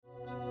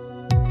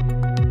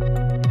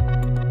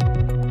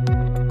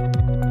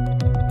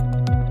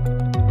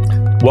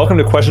Welcome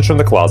to Questions from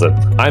the Closet.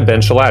 I'm Ben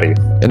Shalati.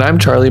 And I'm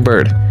Charlie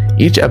Bird.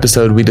 Each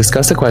episode, we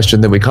discuss a question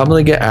that we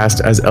commonly get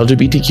asked as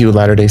LGBTQ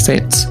Latter-day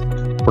Saints.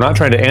 We're not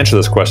trying to answer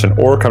this question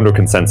or come to a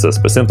consensus,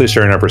 but simply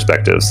sharing our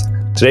perspectives.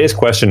 Today's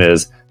question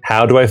is,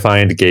 how do I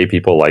find gay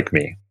people like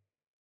me?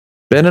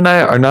 Ben and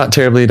I are not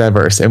terribly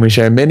diverse, and we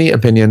share many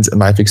opinions and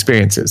life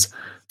experiences.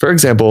 For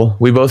example,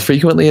 we both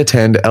frequently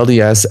attend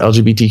LDS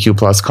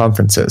LGBTQ+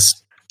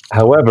 conferences.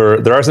 However,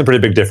 there are some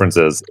pretty big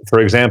differences. For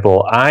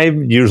example, I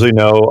usually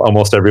know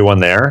almost everyone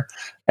there,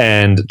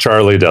 and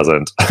Charlie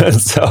doesn't.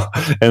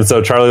 And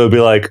so Charlie will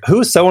be like,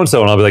 who's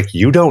so-and-so? And I'll be like,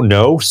 you don't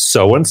know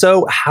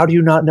so-and-so? How do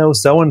you not know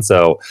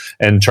so-and-so?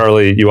 And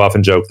Charlie, you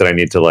often joke that I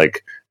need to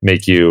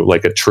make you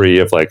like a tree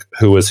of like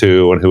who is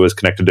who and who is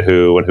connected to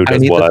who and who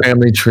does what. I need the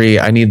family tree.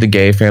 I need the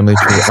gay family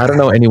tree. I don't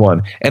know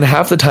anyone. And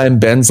half the time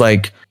Ben's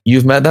like,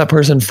 you've met that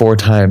person 4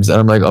 times. And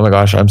I'm like, oh my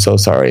gosh, I'm so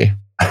sorry.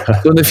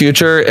 So in the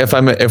future,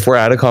 if we're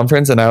at a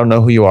conference and I don't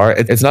know who you are,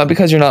 it's not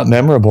because you're not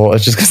memorable.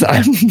 It's just because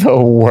I'm the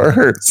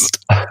worst.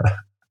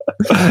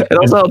 It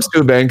also helps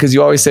too, Ben, because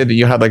you always say that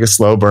you had like a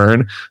slow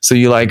burn. So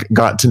you like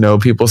got to know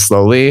people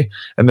slowly.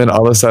 And then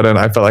all of a sudden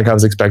I felt like I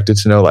was expected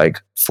to know like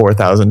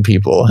 4,000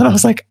 people. And I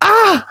was like,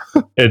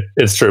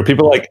 It's true.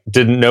 People like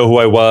didn't know who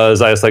I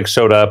was. I just like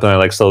showed up and I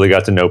like slowly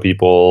got to know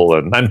people,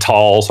 and I'm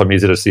tall, so I'm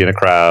easy to see in a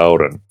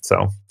crowd. And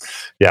so,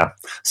 yeah.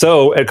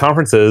 So at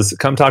conferences,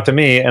 come talk to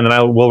me and then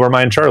I will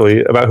remind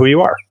Charlie about who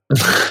you are.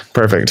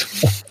 Perfect.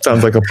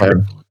 Sounds like a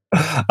plan.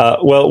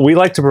 Well, we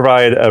like to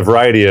provide a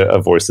variety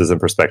of voices and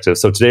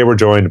perspectives. So today we're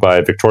joined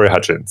by Victoria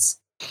Hutchings.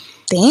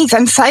 Thanks.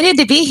 I'm excited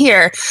to be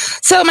here.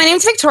 So my name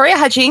is Victoria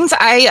Hutchings.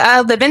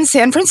 I live in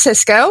San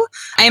Francisco.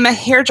 I am a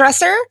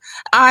hairdresser.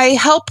 I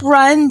help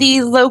run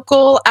the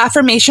local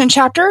Affirmation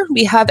chapter.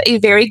 We have a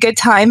very good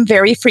time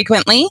very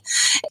frequently.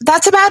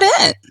 That's about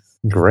it.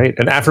 Great.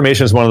 And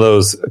Affirmation is one of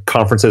those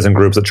conferences and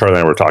groups that Charlie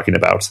and I were talking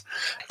about.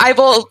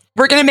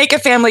 We're going to make a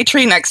family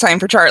tree next time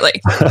for Charlie.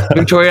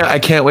 Victoria, I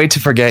can't wait to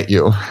forget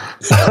you.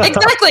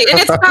 Exactly. And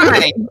it's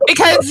fine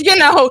because,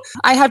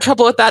 I have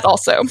trouble with that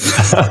also.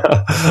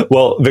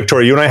 Well,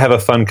 Victoria, you and I have a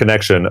fun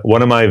connection.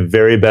 One of my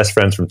very best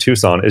friends from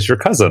Tucson is your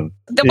cousin.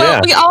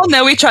 Well, We all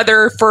know each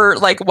other for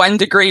like 1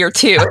 degree or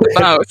 2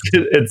 at most.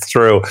 It's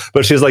true.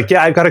 But she's like,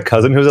 yeah, I've got a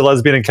cousin who's a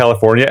lesbian in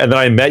California. And then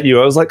I met you.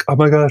 I was like, oh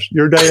my gosh,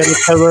 you're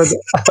Diana's cousin.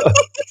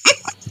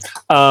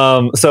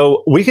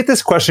 So we get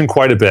this question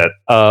quite a bit.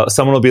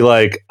 Someone will be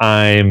like,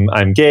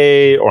 I'm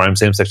gay, or I'm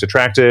same-sex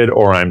attracted,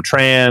 or I'm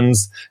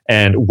trans,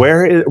 and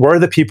where are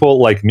the people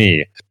like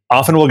me?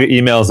 Often we'll get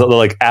emails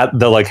that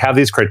they'll have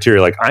these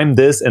criteria, like I'm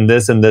this and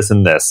this and this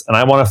and this, and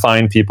I want to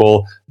find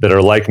people that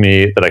are like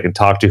me that I can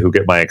talk to who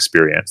get my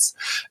experience.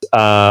 So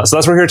that's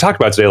what we're here to talk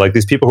about today. Like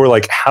these people who are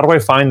like, how do I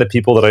find the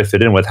people that I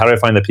fit in with? How do I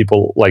find the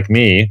people like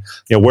me?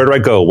 Where do I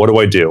go? What do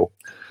I do?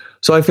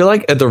 So I feel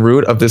like at the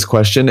root of this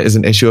question is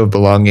an issue of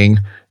belonging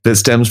that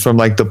stems from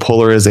like the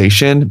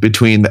polarization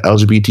between the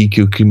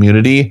LGBTQ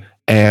community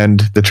and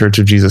the Church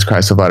of Jesus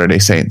Christ of Latter-day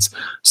Saints.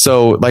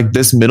 So like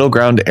this middle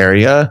ground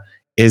area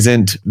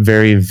isn't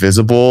very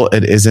visible.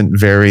 It isn't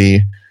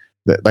very,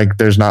 like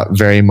there's not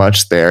very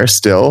much there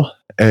still.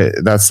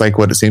 That's like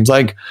what it seems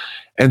like.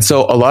 And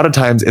so a lot of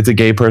times it's a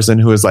gay person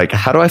who is like,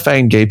 how do I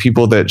find gay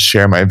people that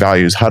share my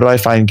values? How do I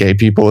find gay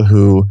people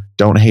who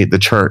don't hate the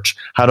church?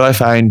 How do I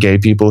find gay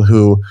people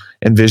who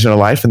envision a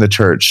life in the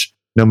church,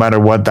 no matter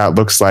what that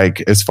looks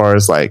like as far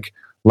as like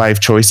life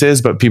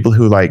choices, but people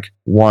who like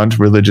want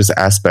religious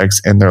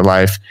aspects in their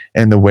life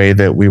in the way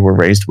that we were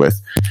raised with.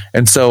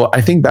 And so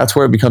I think that's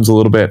where it becomes a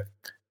little bit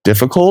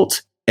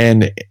difficult.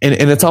 And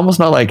it's almost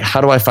not like,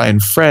 how do I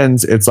find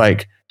friends? It's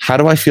like, how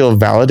do I feel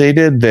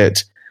validated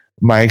that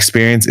my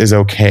experience is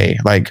okay?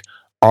 Like,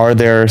 are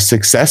there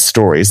success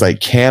stories?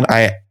 Like, can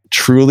I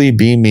truly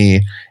be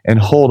me and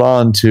hold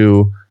on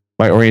to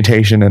my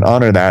orientation and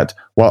honor that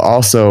while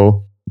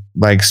also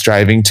like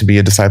striving to be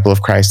a disciple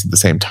of Christ at the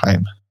same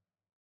time?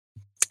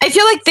 I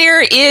feel like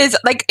there is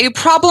like a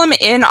problem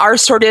in our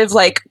sort of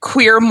like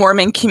queer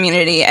Mormon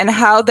community, and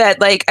how that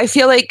like, I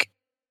feel like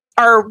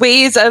our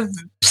ways of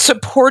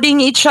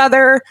supporting each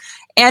other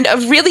and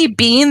of really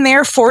being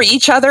there for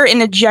each other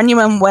in a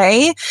genuine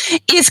way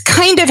is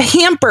kind of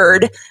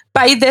hampered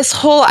by this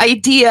whole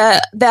idea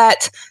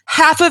that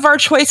half of our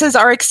choices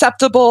are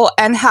acceptable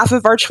and half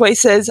of our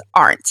choices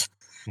aren't.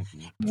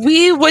 Mm-hmm.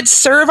 We would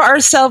serve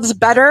ourselves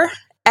better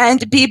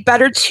and be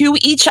better to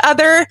each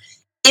other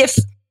if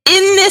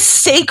in this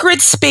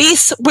sacred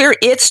space where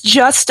it's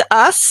just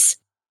us,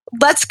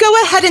 let's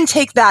go ahead and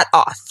take that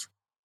off.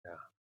 Yeah.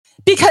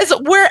 Because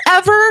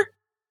wherever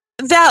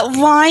that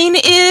line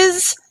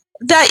is,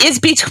 that is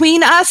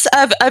between us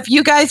of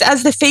you guys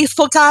as the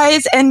faithful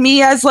guys and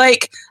me as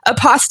like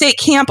apostate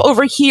camp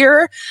over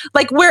here,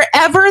 like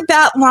wherever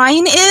that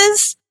line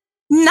is,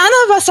 none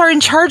of us are in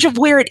charge of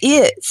where it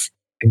is.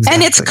 Exactly.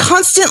 And it's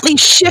constantly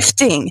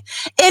shifting.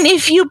 And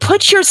if you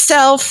put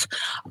yourself,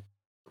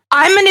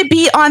 I'm going to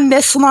be on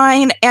this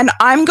line and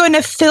I'm going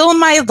to fill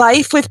my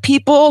life with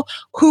people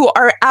who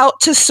are out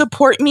to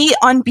support me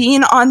on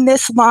being on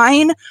this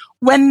line,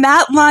 when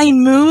that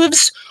line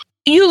moves,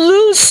 you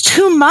lose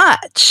too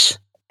much.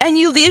 and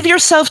you leave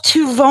yourself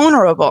too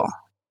vulnerable.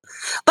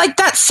 Like,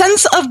 that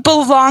sense of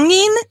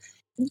belonging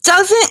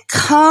doesn't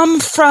come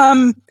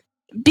from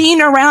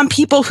being around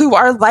people who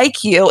are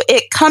like you.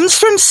 It comes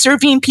from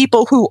serving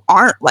people who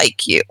aren't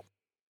like you.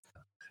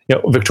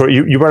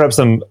 Victoria, you brought up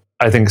some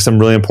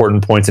really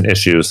important points and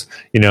issues.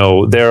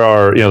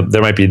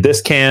 There might be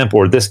this camp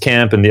or this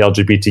camp in the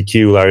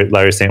LGBTQ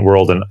Latter-day Saint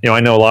world. And, I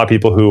know a lot of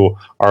people who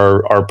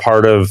are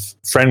part of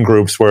friend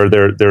groups where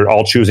they're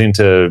all choosing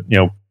to,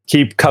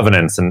 keep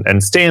covenants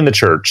and stay in the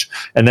church.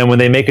 And then when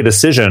they make a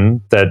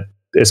decision that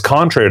is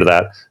contrary to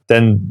that,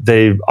 then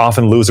they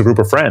often lose a group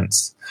of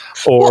friends.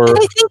 Well, I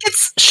think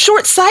it's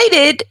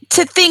short-sighted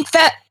to think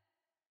that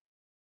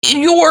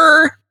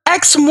your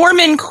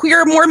ex-Mormon,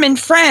 queer Mormon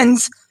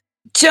friends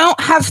don't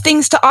have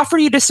things to offer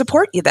you to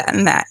support you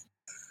in that.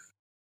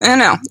 I don't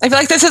know. I feel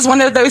like this is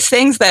one of those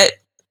things that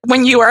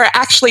when you are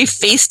actually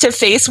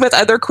face-to-face with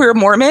other queer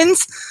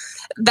Mormons,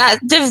 that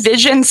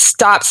division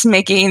stops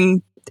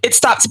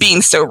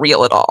being so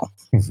real at all.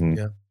 Mm-hmm.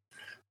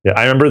 Yeah.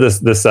 I remember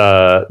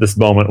this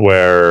moment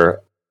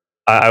where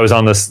I was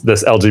on this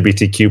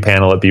LGBTQ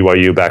panel at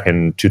BYU back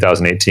in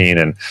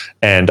 2018,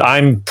 and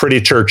I'm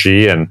pretty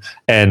churchy, and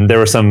there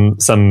were some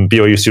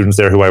BYU students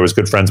there who I was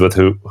good friends with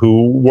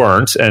who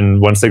weren't,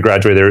 and once they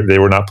graduated, they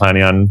were not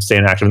planning on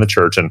staying active in the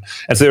church, and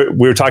so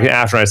we were talking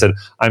after, and I said,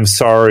 "I'm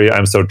sorry,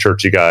 I'm so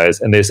churchy,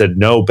 guys," and they said,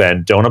 "No,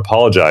 Ben, don't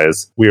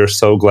apologize. We are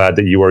so glad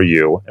that you are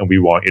you, and we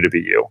want you to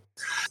be you."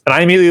 And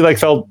I immediately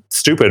felt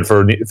stupid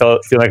feeling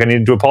like I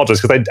needed to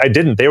apologize, because I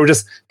didn't. They were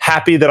just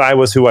happy that I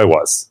was who I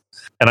was.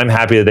 And I'm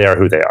happy that they are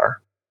who they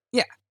are.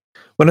 Yeah.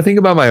 When I think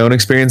about my own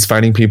experience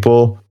finding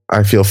people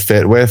I feel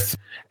fit with,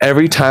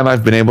 every time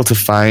I've been able to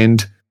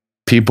find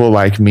people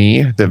like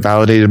me that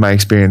validated my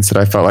experience, that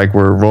I felt like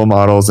were role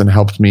models and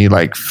helped me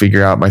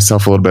figure out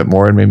myself a little bit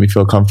more and made me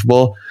feel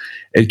comfortable,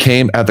 it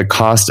came at the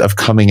cost of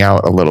coming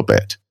out a little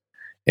bit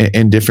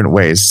in different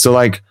ways. So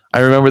I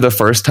remember the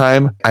first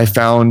time I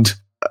found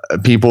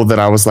people that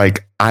I was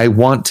like, I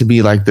want to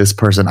be like this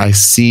person. I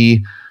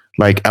see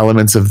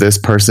elements of this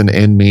person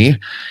in me.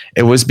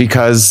 It was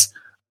because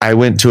I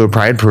went to a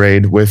pride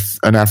parade with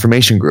an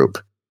affirmation group,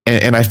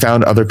 and I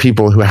found other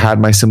people who had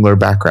my similar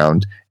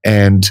background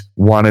and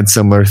wanted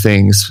similar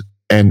things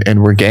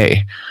and were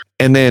gay.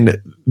 And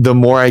then the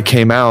more I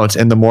came out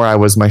and the more I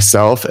was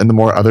myself and the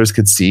more others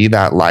could see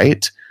that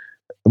light,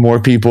 the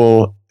more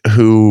people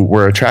who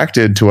were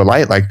attracted to a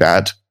light like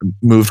that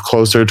moved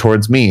closer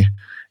towards me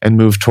and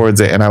moved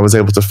towards it. And I was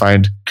able to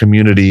find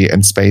community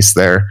and space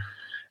there.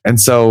 And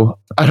so,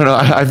 I don't know,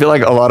 I feel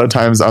like a lot of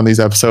times on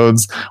these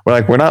episodes,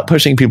 we're not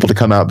pushing people to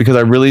come out, because I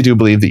really do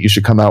believe that you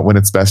should come out when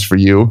it's best for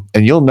you,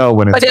 and you'll know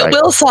when it's right. But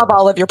it will solve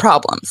all of your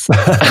problems.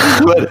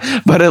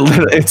 but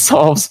it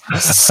solves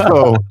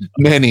so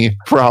many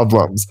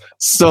problems.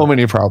 So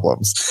many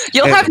problems.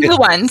 You'll have new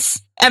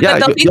ones, but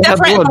they'll be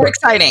different and more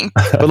exciting.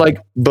 But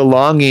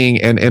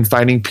belonging and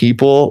finding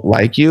people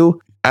like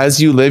you,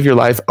 as you live your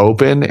life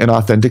open and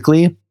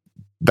authentically,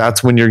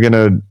 that's when you're going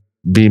to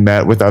be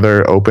met with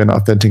other open,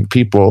 authentic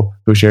people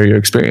who share your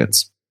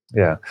experience.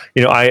 Yeah.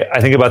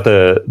 I think about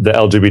the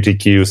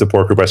LGBTQ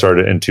support group I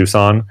started in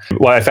Tucson.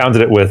 Well, I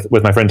founded it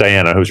with my friend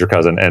Diana, who's your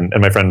cousin, and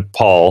my friend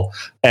Paul.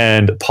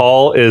 And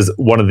Paul is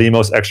one of the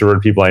most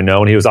extroverted people I know.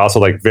 And he was also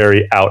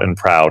very out and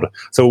proud.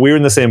 So we were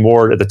in the same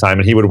ward at the time,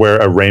 and he would wear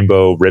a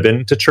rainbow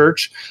ribbon to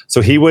church.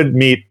 So he would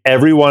meet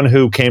everyone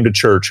who came to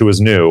church who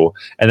was new.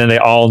 And then they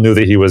all knew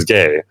that he was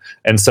gay.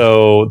 And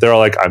so they're all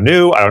like, I'm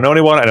new. I don't know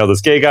anyone. I know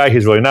this gay guy.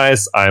 He's really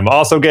nice. I'm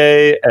also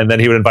gay. And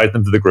then he would invite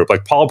them to the group.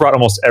 Paul brought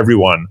almost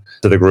everyone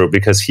to the group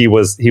because he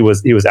was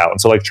out. And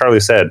so Charlie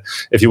said,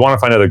 if you want to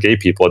find other gay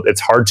people, it's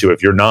hard to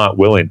if you're not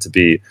willing to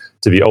be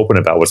open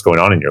about what's going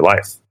on in your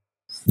life.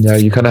 Yeah,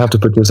 you kind of have to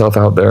put yourself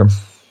out there.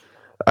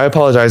 I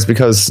apologize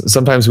because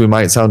sometimes we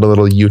might sound a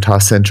little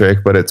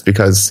Utah-centric, but it's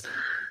because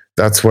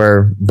that's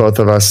where both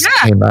of us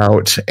came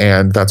out,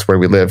 and that's where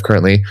we live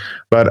currently.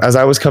 But as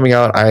I was coming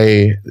out,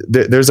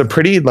 there's a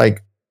pretty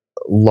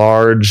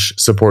large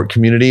support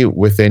community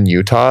within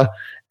Utah,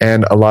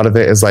 and a lot of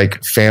it is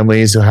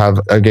families who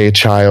have a gay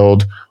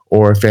child,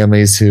 or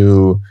families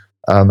who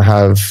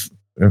have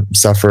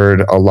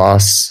suffered a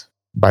loss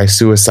by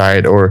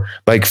suicide, or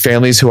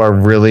families who are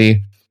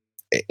really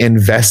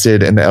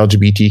invested in the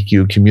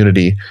LGBTQ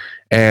community.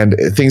 And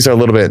things are a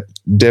little bit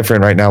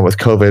different right now with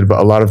COVID, but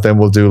a lot of them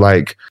will do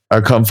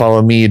a come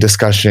follow me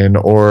discussion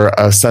or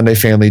a Sunday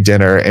family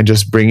dinner, and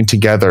just bring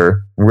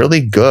together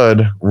really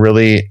good,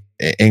 really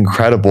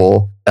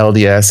incredible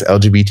LDS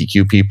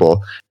LGBTQ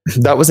people.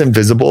 That was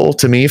invisible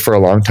to me for a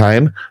long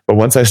time. But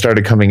once I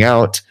started coming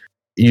out,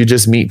 you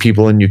just meet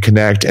people and you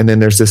connect. And then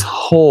there's this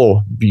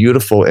whole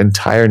beautiful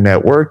entire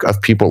network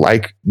of people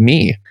like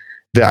me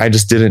that I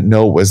just didn't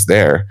know was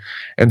there.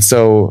 And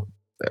so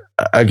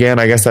again,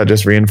 I guess that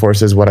just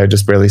reinforces what I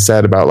just barely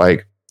said about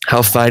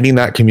how finding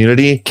that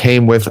community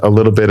came with a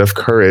little bit of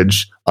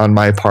courage on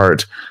my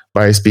part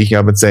by speaking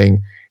up and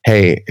saying,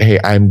 hey,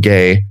 I'm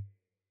gay.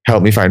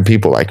 Help me find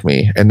people like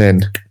me. And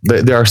then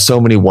there are so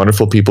many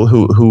wonderful people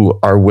who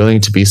are willing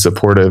to be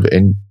supportive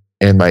and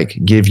and like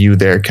give you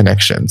their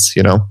connections,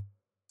 you know?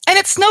 And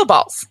it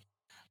snowballs.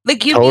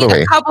 Like you Totally.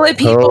 meet a couple of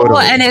people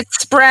and it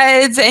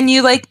spreads and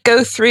you like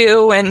go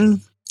through and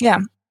yeah.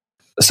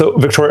 So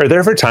Victoria, are there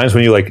ever times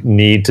when you like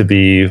need to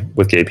be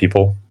with gay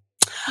people?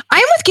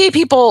 I'm with gay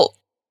people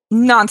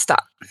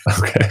nonstop.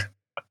 Okay.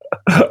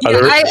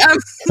 Yeah,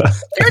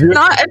 there's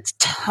not a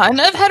ton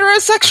of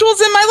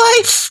heterosexuals in my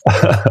life.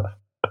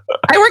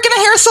 I work in a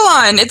hair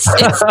salon.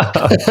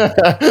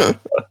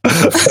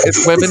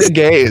 It's women and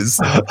gays.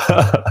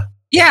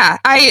 Yeah,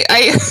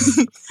 I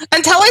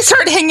until I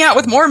started hanging out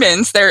with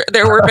Mormons, there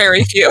were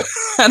very few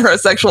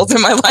heterosexuals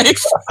in my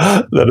life.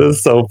 That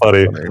is so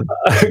funny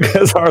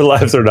because our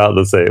lives are not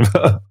the same.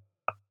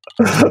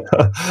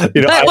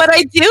 But what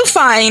I do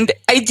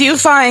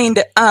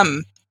find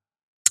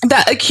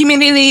that a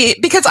community,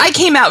 because I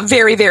came out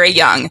very, very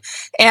young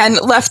and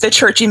left the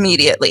church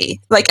immediately.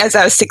 Like as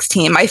I was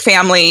 16, my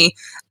family,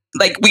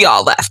 like we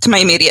all left. My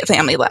immediate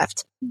family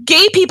left.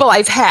 Gay people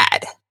I've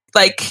had,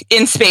 like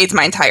in spades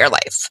my entire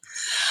life.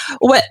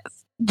 What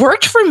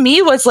worked for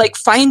me was like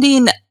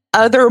finding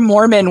other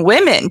Mormon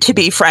women to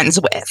be friends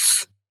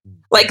with.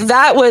 Like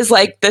that was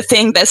like the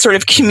thing, that sort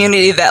of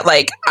community that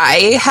like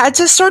I had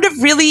to sort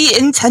of really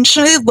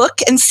intentionally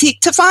look and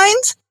seek to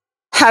find.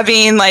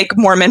 Having like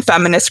Mormon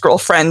feminist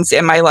girlfriends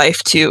in my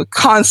life to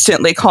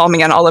constantly call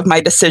me on all of my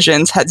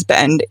decisions has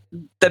been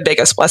the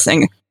biggest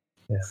blessing.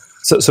 Yeah.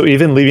 So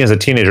even leaving as a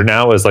teenager,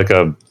 now as like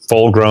a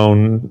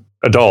full-grown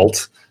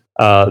adult,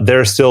 there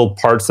are still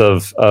parts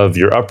of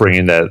your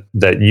upbringing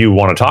that you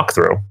want to talk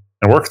through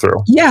and work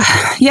through. Yeah,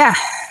 yeah.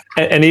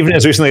 And even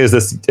as recently as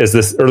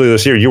this earlier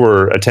this year, you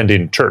were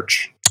attending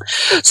church.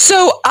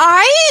 So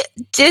I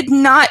did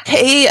not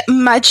pay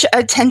much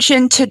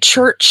attention to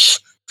church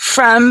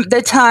from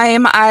the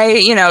time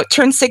I,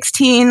 turned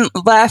 16,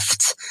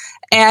 left,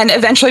 and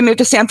eventually moved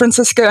to San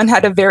Francisco and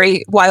had a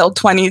very wild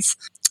 20s.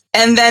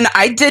 And then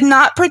I did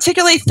not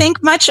particularly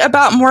think much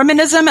about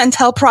Mormonism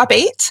until Prop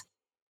 8.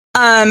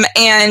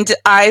 And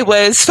I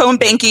was phone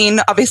banking,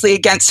 obviously,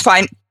 against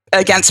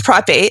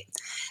Prop 8.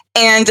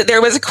 And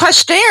there was a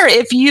questionnaire.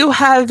 If you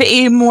have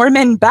a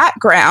Mormon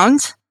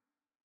background,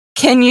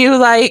 can you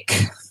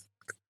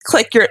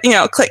click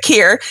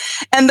here?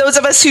 And those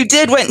of us who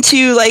did went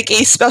to like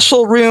a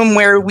special room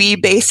where we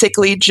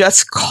basically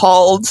just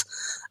called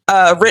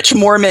rich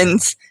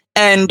Mormons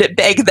and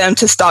begged them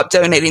to stop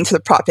donating to the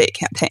Prop 8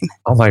 campaign.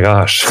 Oh my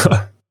gosh.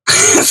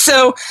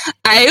 So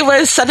I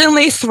was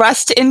suddenly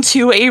thrust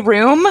into a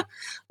room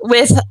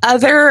with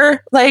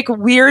other like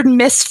weird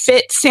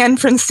misfit San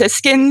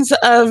Franciscans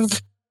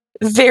of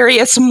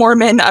various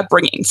Mormon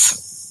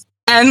upbringings.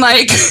 And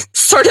like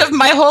sort of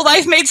my whole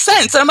life made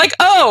sense. And I'm like,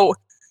 oh,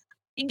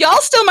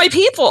 y'all still my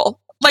people.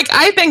 Like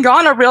I've been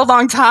gone a real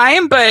long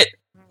time, but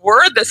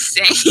we're the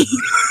same.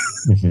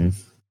 Mm-hmm.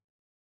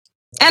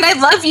 And I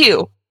love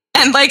you.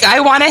 And like I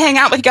want to hang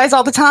out with you guys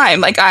all the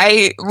time. Like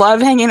I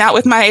love hanging out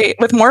with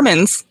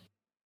Mormons.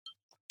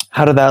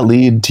 How did that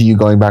lead to you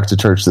going back to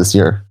church this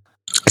year?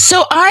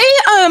 So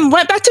I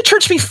went back to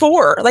church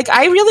before. Like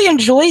I really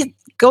enjoy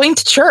going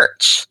to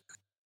church.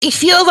 I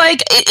feel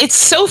like it's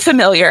so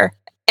familiar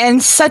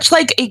and such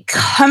like a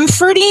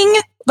comforting,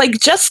 like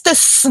just the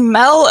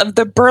smell of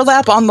the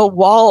burlap on the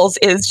walls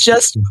is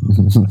just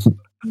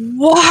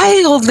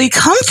wildly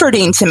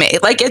comforting to me.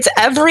 Like it's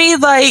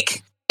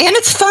and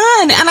it's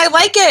fun and I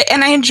like it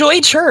and I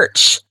enjoy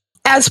church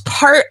as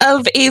part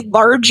of a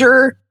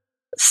larger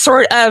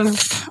sort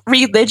of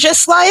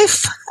religious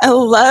life. I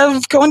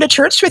love going to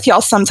church with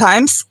y'all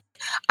sometimes.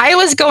 I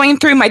was going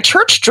through my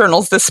church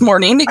journals this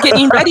morning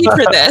getting ready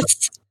for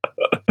this.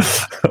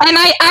 And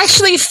I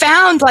actually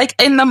found like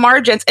in the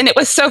margins, and it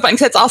was so fun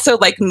because it's also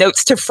like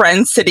notes to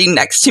friends sitting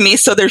next to me.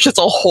 So there's just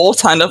a whole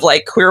ton of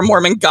like queer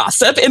Mormon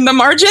gossip in the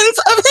margins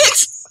of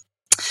it.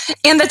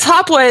 And the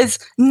top was,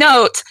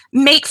 note,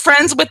 make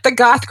friends with the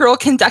goth girl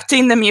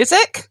conducting the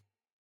music.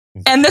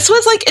 And this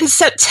was like in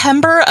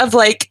September of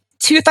like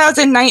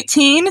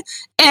 2019.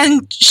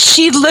 And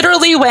she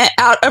literally went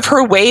out of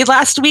her way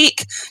last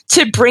week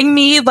to bring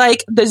me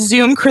like the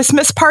Zoom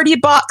Christmas party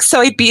box so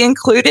I'd be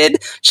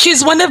included.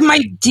 She's one of my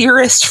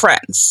dearest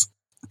friends.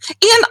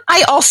 And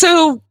I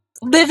also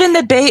live in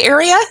the Bay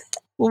Area.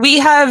 We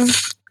have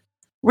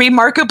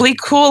remarkably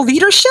cool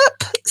leadership.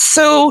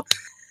 So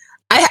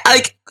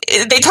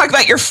they talk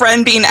about your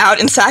friend being out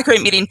in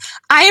sacrament meeting.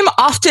 I am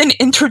often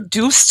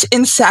introduced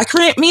in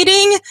sacrament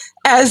meeting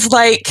as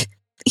like,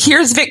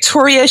 here's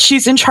Victoria,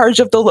 she's in charge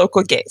of the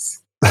local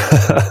gays. And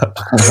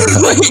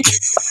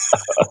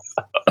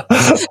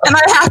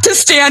I have to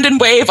stand and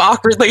wave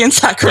awkwardly in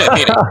sacrament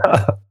meeting.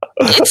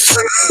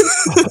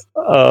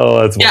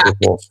 Oh, that's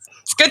wonderful.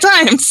 It's good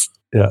times.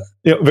 Yeah.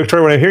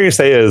 Victoria, what I hear you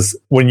say is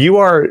when you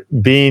are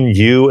being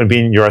you and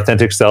being your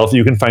authentic self,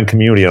 you can find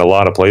community in a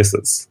lot of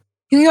places.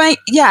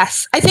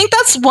 Yes. I think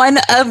that's one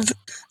of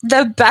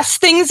the best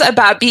things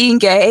about being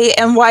gay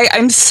and why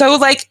I'm so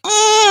like,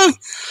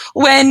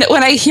 when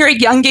I hear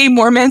young gay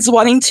Mormons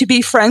wanting to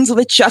be friends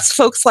with just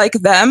folks like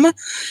them,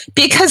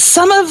 because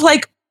some of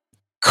like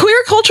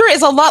queer culture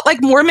is a lot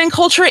like Mormon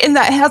culture in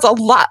that it has a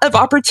lot of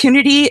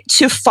opportunity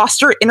to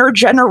foster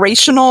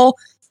intergenerational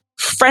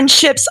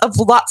friendships of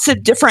lots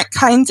of different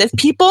kinds of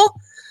people.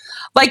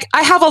 Like,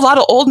 I have a lot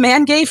of old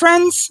man gay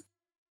friends,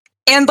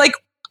 and like,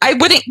 I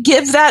wouldn't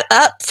give that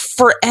up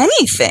for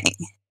anything.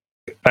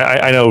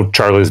 I know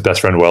Charlie's best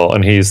friend well,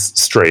 and he's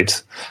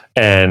straight.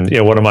 And, you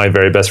know, one of my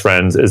very best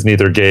friends is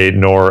neither gay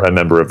nor a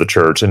member of the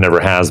church and never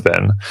has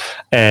been.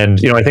 And,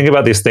 you know, I think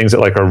about these things that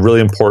like are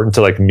really important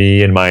to like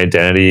me and my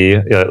identity,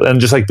 and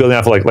just like building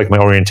off of like my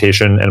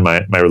orientation and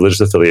my religious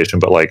affiliation,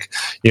 but like,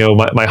 you know,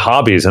 my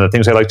hobbies and the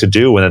things I like to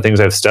do and the things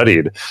I've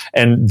studied.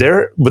 And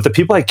with the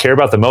people I care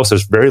about the most,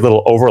 there's very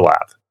little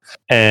overlap.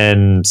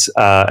 And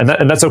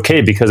that's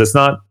okay, because it's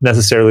not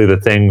necessarily the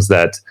things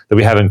that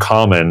we have in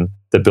common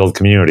that build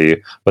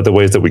community, but the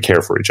ways that we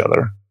care for each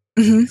other.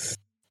 Mm-hmm.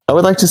 I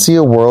would like to see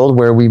a world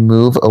where we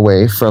move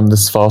away from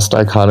this false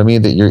dichotomy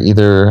that you're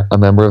either a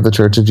member of the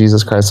Church of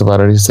Jesus Christ of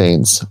Latter-day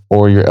Saints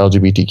or you're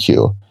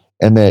LGBTQ,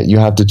 and that you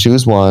have to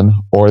choose one,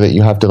 or that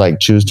you have to like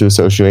choose to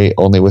associate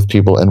only with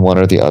people in one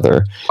or the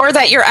other, or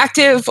that you're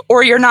active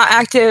or you're not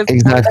active,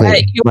 exactly, or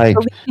that you're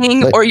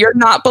believing or you're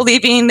not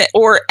believing,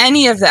 or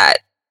any of that.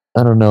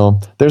 I don't know.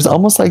 There's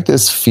almost like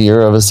this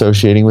fear of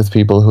associating with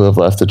people who have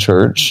left the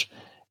church.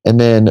 And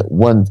then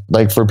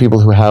for people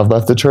who have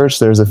left the church,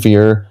 there's a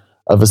fear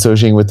of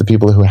associating with the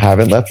people who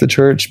haven't left the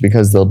church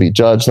because they'll be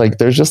judged. Like,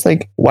 there's just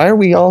like, why are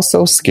we all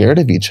so scared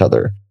of each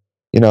other?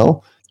 You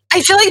know?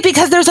 I feel like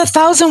because there's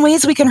 1,000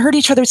 ways we can hurt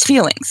each other's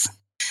feelings.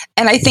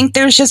 And I think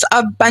there's just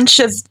a bunch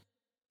of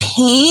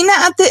pain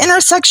at the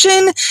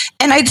intersection.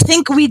 And I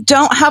think we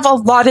don't have a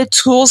lot of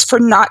tools for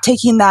not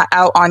taking that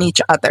out on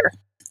each other.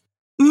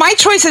 My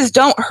choices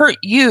don't hurt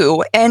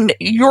you, and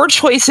your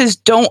choices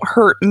don't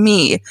hurt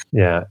me.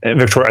 Yeah. And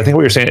Victoria, I think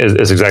what you're saying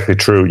is exactly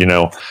true. You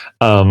know,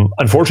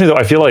 unfortunately,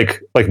 though, I feel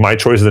like my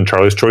choices and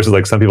Charlie's choices,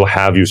 like some people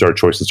have used our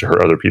choices to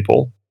hurt other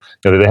people.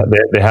 You know,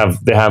 they have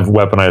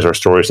weaponized our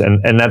stories,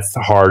 and that's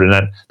hard, and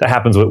that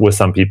happens with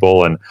some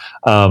people. And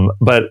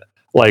but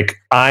like,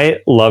 I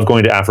love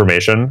going to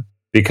Affirmation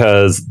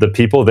because the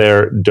people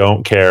there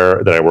don't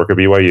care that I work at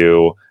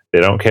BYU. They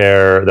don't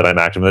care that I'm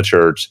active in the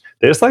church.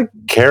 They just like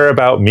care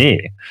about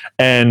me.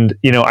 And,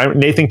 you know,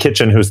 Nathan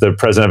Kitchen, who's the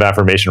president of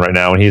Affirmation right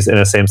now, and he's in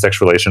a same-sex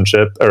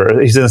relationship,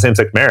 or he's in a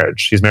same-sex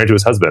marriage. He's married to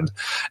his husband.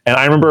 And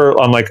I remember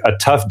on like a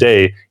tough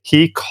day,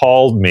 he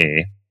called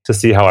me to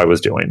see how I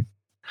was doing.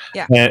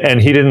 Yeah.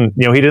 And he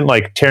didn't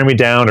like tear me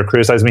down or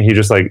criticize me. He's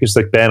just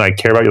like, Ben, I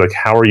care about you. Like,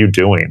 how are you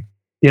doing?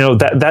 You know,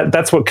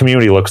 that's what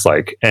community looks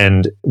like.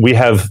 And we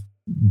have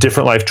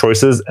different life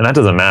choices, and that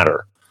doesn't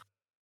matter.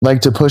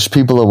 Like, to push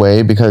people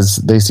away because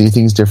they see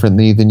things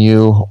differently than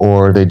you,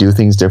 or they do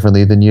things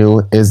differently than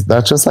you,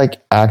 that's just like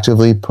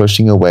actively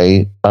pushing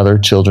away other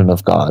children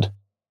of God.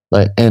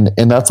 Like, and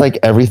that's like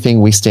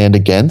everything we stand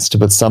against,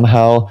 but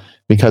somehow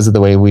because of the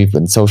way we've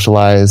been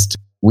socialized,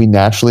 we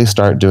naturally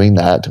start doing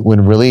that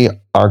when really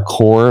our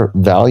core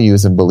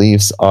values and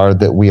beliefs are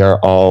that we are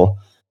all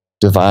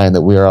divine,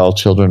 that we are all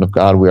children of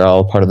God, we are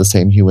all part of the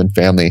same human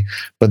family.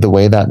 But the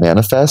way that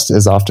manifests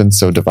is often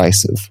so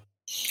divisive.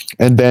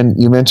 And then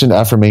you mentioned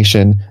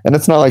Affirmation, and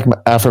it's not like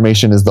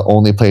Affirmation is the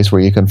only place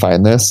where you can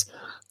find this,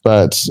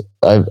 but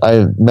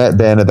I met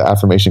Ben at the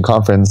Affirmation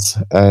conference,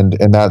 and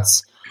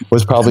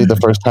was probably the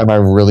first time I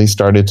really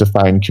started to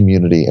find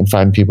community and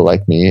find people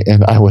like me,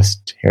 and I was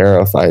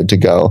terrified to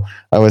go.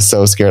 I was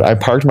so scared. I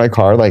parked my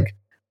car like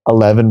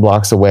 11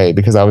 blocks away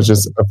because I was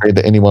just afraid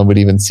that anyone would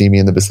even see me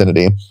in the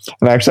vicinity.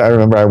 And actually, I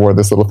remember I wore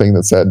this little thing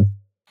that said,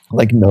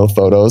 like, no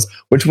photos,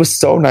 which was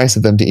so nice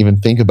of them to even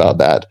think about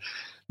that.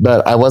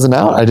 But I wasn't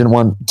out. I didn't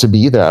want to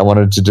be there. I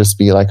wanted to just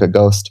be like a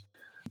ghost.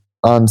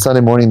 On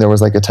Sunday morning, there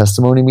was like a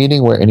testimony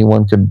meeting where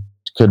anyone could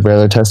bear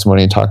their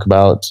testimony and talk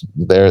about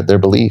their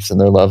beliefs and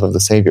their love of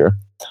the Savior.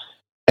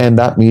 And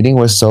that meeting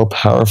was so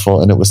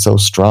powerful and it was so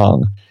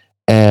strong.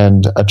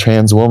 And a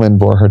trans woman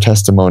bore her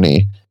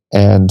testimony,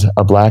 and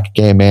a Black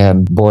gay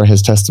man bore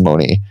his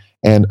testimony,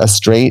 and a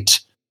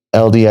straight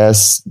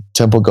LDS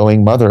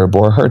temple-going mother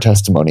bore her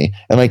testimony.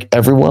 And like,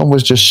 everyone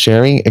was just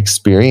sharing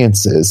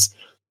experiences,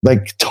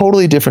 like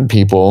totally different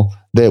people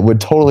that would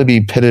totally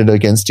be pitted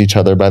against each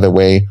other by the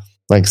way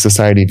like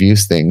society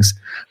views things.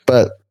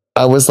 But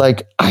I was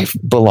like, I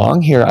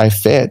belong here. I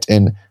fit.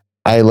 And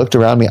I looked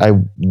around me. I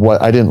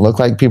didn't look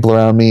like people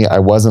around me. I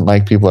wasn't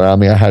like people around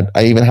me.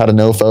 I even had a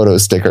no photo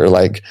sticker.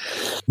 Like,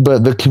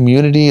 but the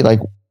community,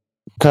 like,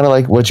 kind of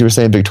like what you were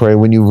saying, Victoria,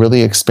 when you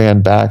really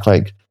expand back,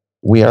 like,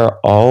 we are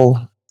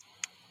all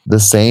the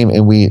same,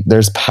 and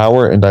there's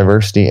power in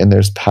diversity, and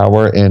there's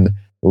power in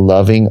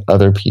loving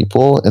other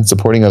people and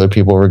supporting other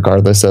people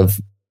regardless of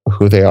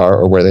who they are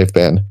or where they've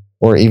been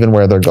or even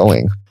where they're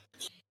going.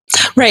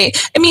 Right.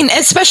 I mean,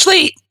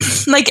 especially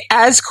like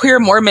as queer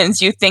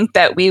Mormons, you think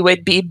that we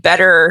would be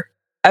better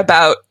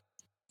about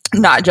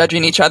not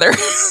judging each other.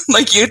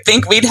 Like, you'd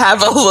think we'd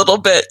have a little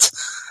bit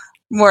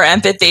more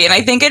empathy. And I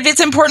think it's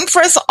important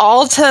for us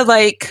all to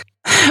like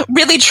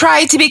really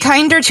try to be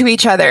kinder to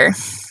each other.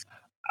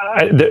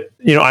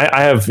 I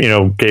have,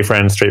 gay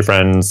friends, straight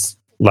friends,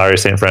 Latter-day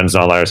Saint friends,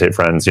 non-Latter-day Saint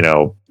friends,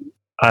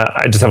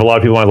 I just have a lot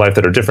of people in my life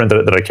that are different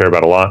that I care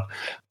about a lot.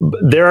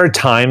 There are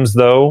times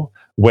though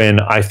when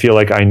I feel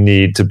like I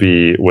need to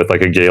be with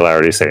like a gay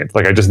Latter-day Saint.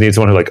 Like I just need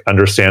someone who like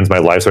understands my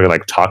life so I can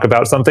like talk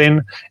about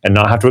something and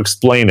not have to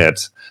explain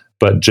it,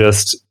 but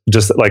just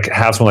like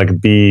have someone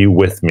like be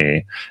with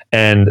me.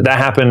 And that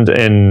happened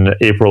in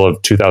April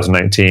of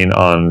 2019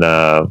 on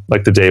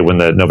like the day when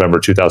the November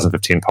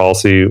 2015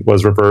 policy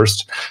was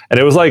reversed. And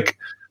it was like,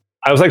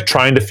 I was like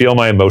trying to feel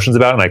my emotions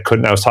about it, and I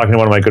couldn't. I was talking to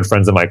one of my good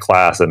friends in my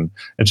class, and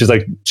she's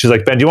like,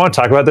 Ben, do you want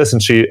to talk about this?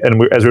 And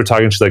as we were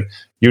talking, she's like,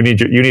 you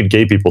need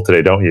gay people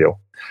today, don't you?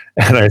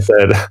 And I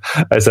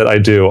said, I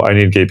do. I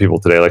need gay people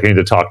today. Like I need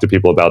to talk to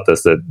people about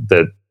this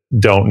that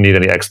don't need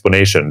any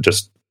explanation,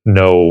 just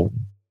know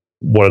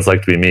what it's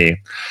like to be me.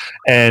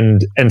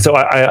 And so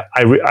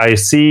I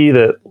see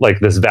that like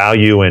this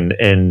value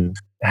in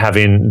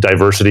having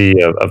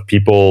diversity of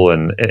people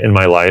and in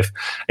my life.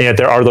 And yet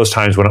there are those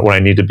times when I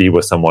need to be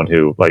with someone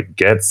who like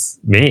gets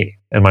me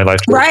and my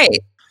life. Right.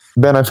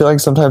 Ben, I feel like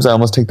sometimes I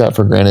almost take that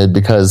for granted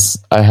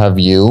because I have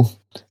you,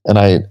 and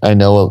I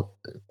know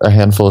a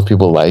handful of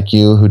people like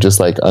you who just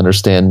like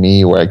understand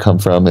me, where I come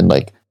from, and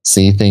like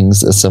see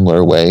things a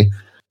similar way.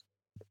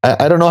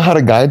 I don't know how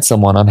to guide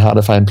someone on how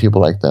to find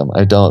people like them.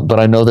 I don't, but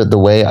I know that the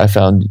way I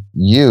found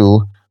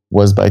you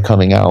was by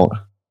coming out.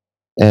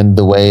 And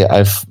the way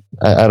I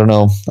don't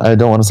know, I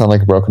don't want to sound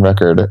like a broken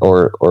record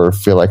or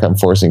feel like I'm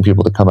forcing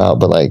people to come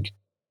out, but like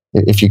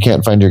if you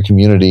can't find your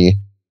community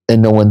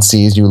and no one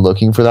sees you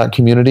looking for that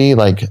community,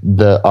 like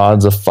the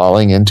odds of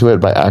falling into it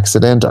by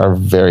accident are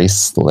very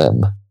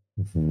slim.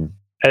 Mm-hmm.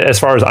 As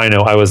far as I know,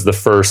 I was the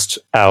first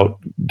out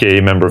gay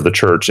member of the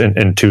church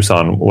in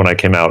Tucson when I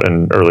came out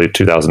in early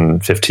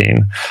 2015.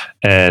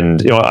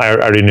 And, I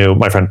already knew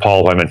my friend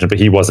Paul, who I mentioned, but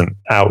he wasn't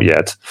out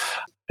yet.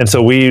 And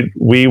so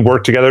we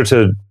worked together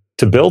to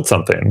build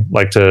something,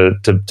 like to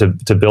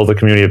build a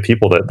community of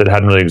people that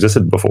hadn't really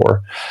existed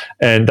before.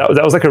 And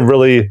that was like a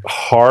really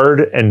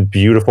hard and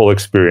beautiful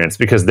experience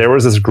because there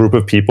was this group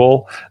of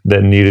people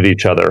that needed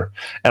each other.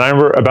 And I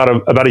remember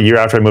about a year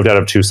after I moved out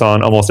of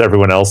Tucson, almost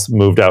everyone else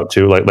moved out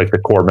too, like the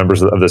core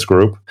members of this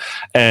group.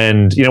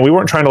 And, we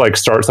weren't trying to like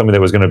start something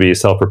that was going to be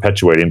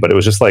self-perpetuating, but it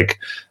was just like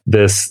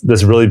this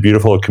really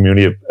beautiful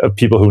community of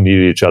people who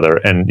needed each other.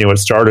 And, it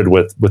started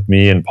with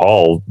me and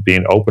Paul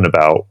being open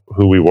about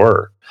who we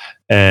were.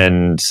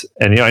 And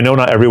I know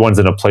not everyone's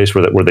in a place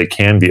where they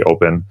can be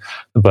open,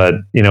 but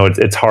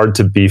it's hard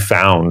to be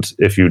found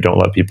if you don't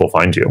let people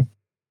find you.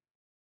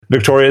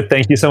 Victoria,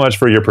 thank you so much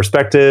for your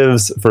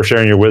perspectives, for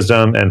sharing your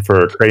wisdom, and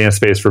for creating a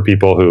space for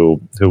people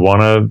who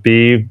want to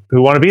be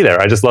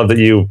there. I just love that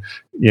you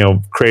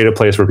create a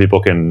place where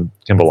people can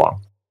belong.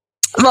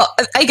 Well,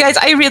 guys,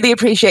 I really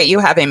appreciate you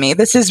having me.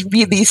 This is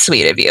really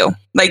sweet of you.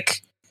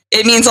 Like,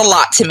 it means a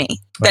lot to me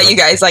that you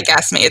guys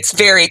asked me. It's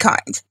very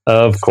kind.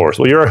 Of course.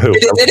 Well, you're a hoot.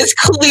 It is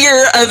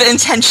clear of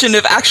intention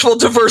of actual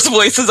diverse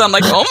voices. I'm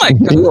like, oh my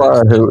God. You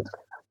are a hoot.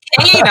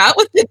 Hanging out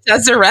with the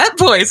Deseret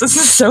Boys. This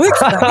is so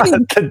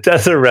exciting. The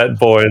Deseret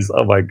Boys.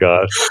 Oh my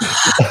gosh.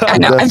 I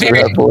know. I'm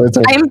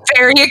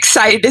very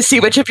excited to see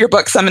which of your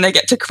books I'm going to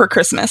get to for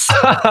Christmas.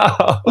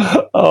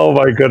 Oh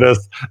my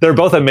goodness. They're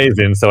both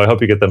amazing. So I hope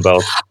you get them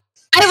both.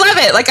 I love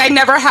it. Like I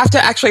never have to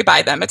actually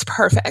buy them. It's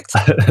perfect.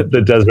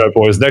 The Deseret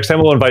Boys. Next time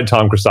we'll invite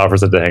Tom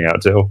Christofferson to hang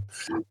out too.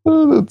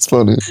 Oh, that's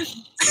funny.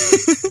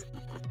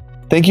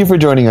 Thank you for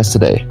joining us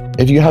today.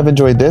 If you have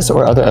enjoyed this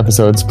or other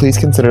episodes, please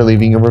consider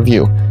leaving a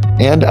review.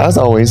 And as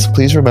always,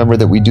 please remember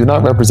that we do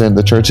not represent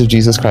the Church of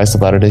Jesus Christ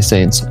of Latter-day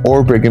Saints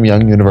or Brigham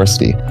Young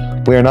University.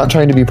 We are not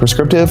trying to be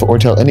prescriptive or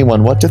tell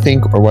anyone what to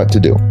think or what to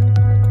do.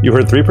 You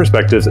heard 3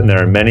 perspectives, and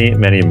there are many,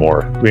 many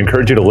more. We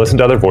encourage you to listen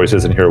to other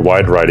voices and hear a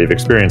wide variety of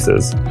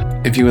experiences.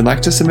 If you would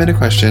like to submit a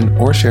question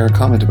or share a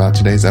comment about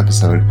today's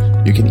episode,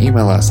 you can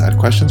email us at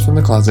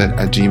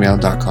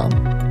questionsfromthecloset@gmail.com.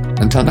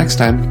 Until next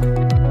time.